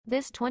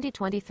This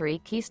 2023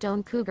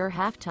 Keystone Cougar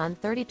Half-Ton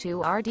 32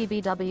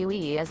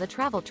 RDBWE is a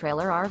travel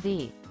trailer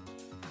RV.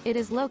 It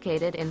is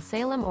located in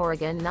Salem,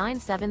 Oregon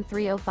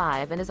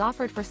 97305 and is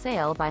offered for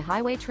sale by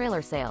Highway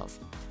Trailer Sales.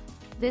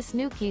 This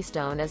new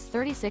Keystone is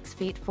 36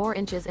 feet 4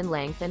 inches in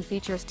length and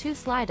features 2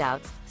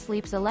 slideouts,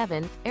 sleeps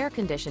 11, air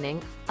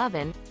conditioning,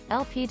 oven,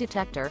 LP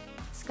detector,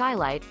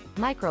 skylight,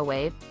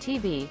 microwave,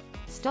 TV,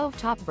 stove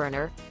top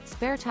burner,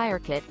 spare tire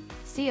kit,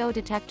 CO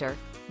detector,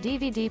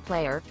 DVD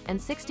player,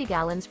 and 60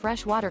 gallons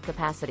fresh water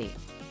capacity.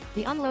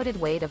 The unloaded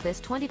weight of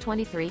this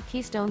 2023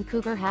 Keystone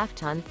Cougar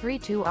Half-Ton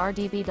 32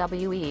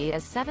 RDBWE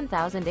is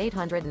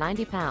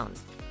 7,890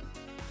 pounds.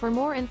 For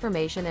more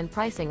information and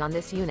pricing on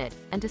this unit,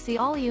 and to see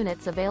all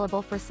units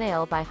available for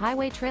sale by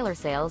Highway Trailer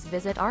Sales,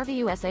 visit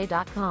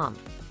RVUSA.com.